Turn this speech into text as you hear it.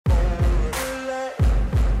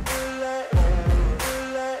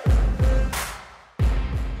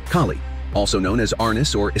Kali, also known as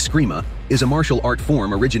Arnis or Eskrima, is a martial art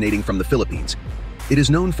form originating from the Philippines. It is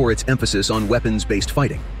known for its emphasis on weapons-based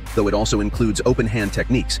fighting, though it also includes open-hand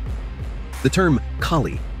techniques. The term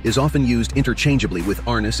Kali is often used interchangeably with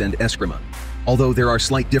Arnis and Eskrima, although there are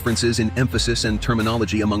slight differences in emphasis and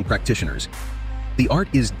terminology among practitioners. The art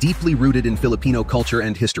is deeply rooted in Filipino culture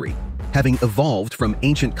and history, having evolved from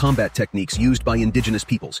ancient combat techniques used by indigenous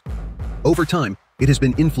peoples. Over time, it has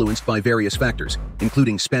been influenced by various factors,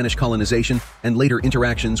 including Spanish colonization and later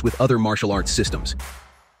interactions with other martial arts systems.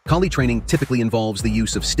 Kali training typically involves the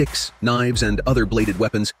use of sticks, knives, and other bladed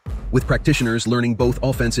weapons, with practitioners learning both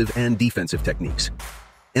offensive and defensive techniques.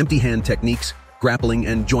 Empty hand techniques, grappling,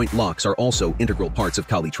 and joint locks are also integral parts of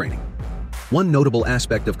Kali training. One notable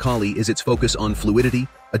aspect of Kali is its focus on fluidity,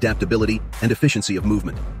 adaptability, and efficiency of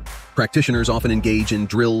movement. Practitioners often engage in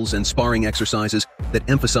drills and sparring exercises that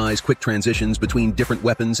emphasize quick transitions between different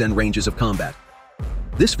weapons and ranges of combat.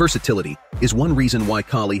 This versatility is one reason why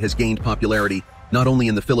Kali has gained popularity not only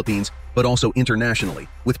in the Philippines, but also internationally,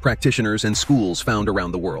 with practitioners and schools found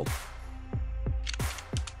around the world.